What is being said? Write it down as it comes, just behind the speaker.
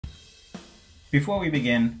Before we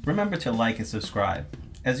begin, remember to like and subscribe,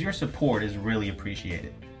 as your support is really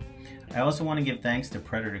appreciated. I also want to give thanks to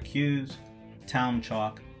Predator Q's, Town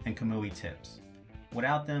Chalk, and Kamui Tips.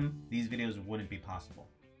 Without them, these videos wouldn't be possible.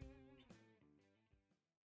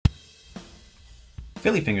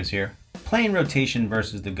 Philly Fingers here, playing Rotation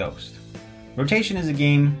versus the Ghost. Rotation is a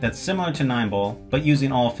game that's similar to 9-ball, but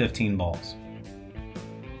using all 15 balls.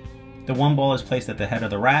 The 1 ball is placed at the head of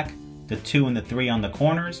the rack, the 2 and the 3 on the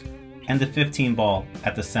corners, and the 15 ball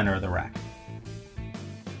at the center of the rack.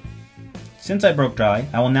 Since I broke dry,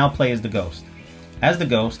 I will now play as the Ghost. As the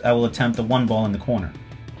Ghost, I will attempt the 1 ball in the corner.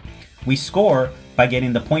 We score by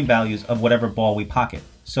getting the point values of whatever ball we pocket.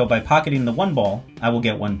 So by pocketing the 1 ball, I will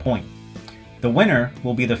get 1 point. The winner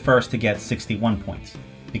will be the first to get 61 points,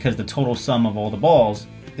 because the total sum of all the balls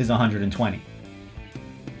is 120.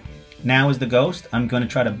 Now as the Ghost, I'm going to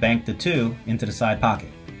try to bank the 2 into the side pocket.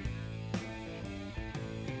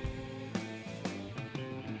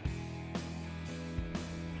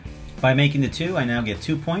 By making the 2, I now get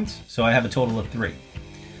 2 points, so I have a total of 3.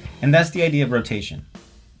 And that's the idea of rotation.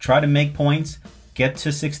 Try to make points, get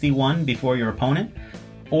to 61 before your opponent,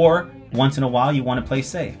 or once in a while you want to play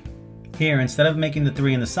safe. Here, instead of making the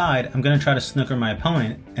 3 in the side, I'm going to try to snooker my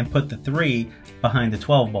opponent and put the 3 behind the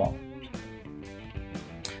 12 ball.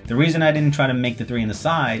 The reason I didn't try to make the 3 in the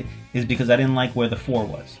side is because I didn't like where the 4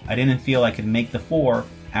 was. I didn't feel I could make the 4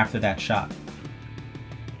 after that shot.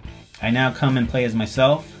 I now come and play as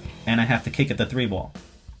myself, and I have to kick at the 3 ball.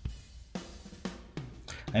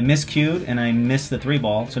 I miscued and I missed the 3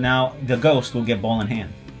 ball, so now the Ghost will get ball in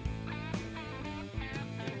hand.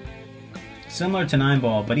 Similar to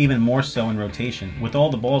 9-ball, but even more so in rotation, with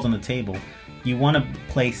all the balls on the table, you want to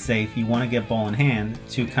play safe, you want to get ball in hand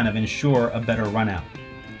to kind of ensure a better run out.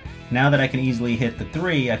 Now that I can easily hit the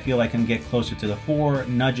 3, I feel I can get closer to the 4,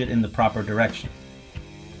 nudge it in the proper direction.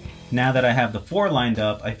 Now that I have the 4 lined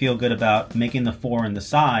up, I feel good about making the 4 in the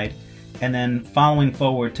side and then following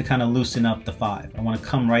forward to kind of loosen up the 5. I want to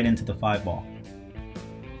come right into the 5 ball.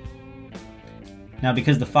 Now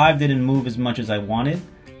because the 5 didn't move as much as I wanted,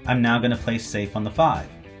 I'm now going to play safe on the 5.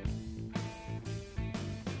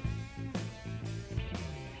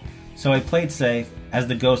 So I played safe. As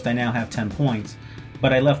the Ghost, I now have 10 points,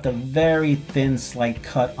 but I left a very thin slight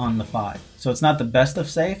cut on the 5. So it's not the best of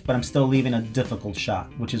safe, but I'm still leaving a difficult shot,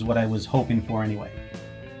 which is what I was hoping for anyway.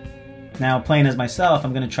 Now playing as myself,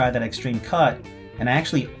 I'm going to try that extreme cut, and I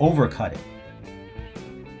actually overcut it.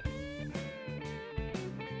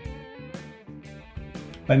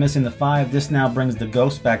 By missing the 5, this now brings the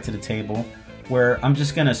Ghost back to the table, where I'm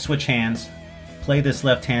just going to switch hands, play this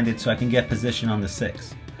left-handed so I can get position on the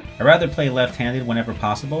 6. I'd rather play left-handed whenever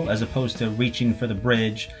possible, as opposed to reaching for the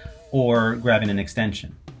bridge or grabbing an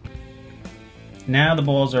extension. Now the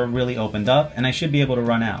balls are really opened up, and I should be able to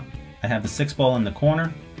run out. I have the 6 ball in the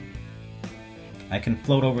corner. I can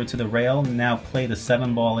float over to the rail and now play the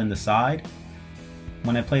 7 ball in the side.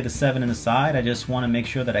 When I play the 7 in the side, I just want to make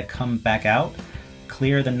sure that I come back out,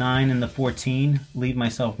 clear the 9 and the 14, leave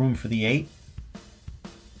myself room for the 8.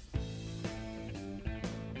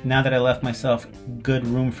 Now that I left myself good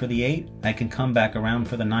room for the 8, I can come back around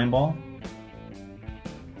for the 9 ball.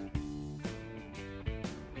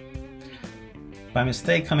 By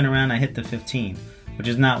mistake coming around, I hit the 15, which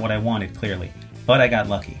is not what I wanted clearly, but I got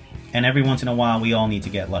lucky. And every once in a while, we all need to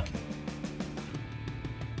get lucky.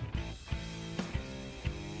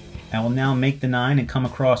 I will now make the 9 and come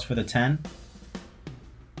across for the 10.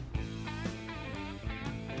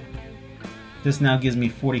 This now gives me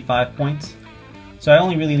 45 points. So I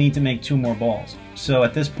only really need to make 2 more balls. So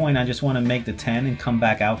at this point, I just want to make the 10 and come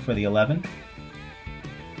back out for the 11.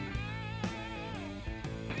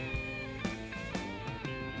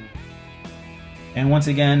 And once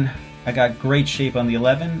again, I got great shape on the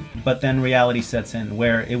 11, but then reality sets in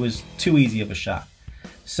where it was too easy of a shot.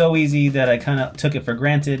 So easy that I kind of took it for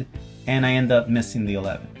granted, and I end up missing the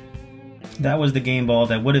 11. That was the game ball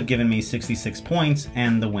that would have given me 66 points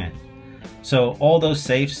and the win. So all those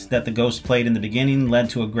safes that the Ghost played in the beginning led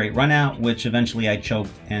to a great run out, which eventually I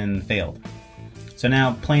choked and failed. So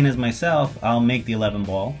now playing as myself, I'll make the 11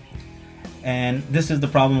 ball. And this is the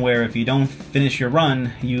problem where if you don't finish your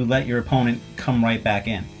run, you let your opponent come right back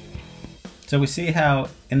in. So we see how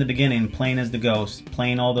in the beginning, playing as the Ghost,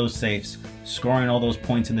 playing all those safes, scoring all those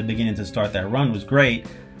points in the beginning to start that run was great,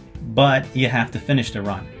 but you have to finish the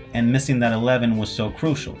run. And missing that 11 was so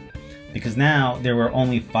crucial, because now there were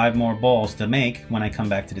only 5 more balls to make when I come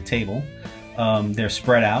back to the table. They're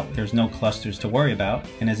spread out, there's no clusters to worry about,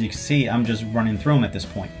 and as you can see, I'm just running through them at this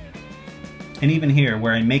point. And even here,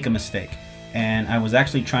 where I make a mistake, and I was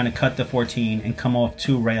actually trying to cut the 14 and come off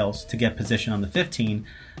 2 rails to get position on the 15,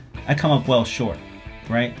 I come up well short,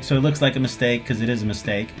 right? So it looks like a mistake because it is a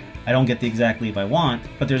mistake. I don't get the exact leave I want,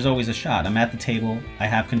 but there's always a shot. I'm at the table, I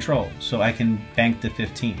have control, so I can bank the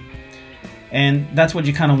 15. And that's what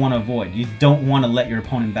you kind of want to avoid. You don't want to let your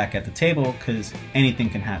opponent back at the table because anything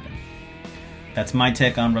can happen. That's my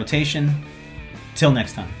take on rotation. Till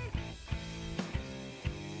next time.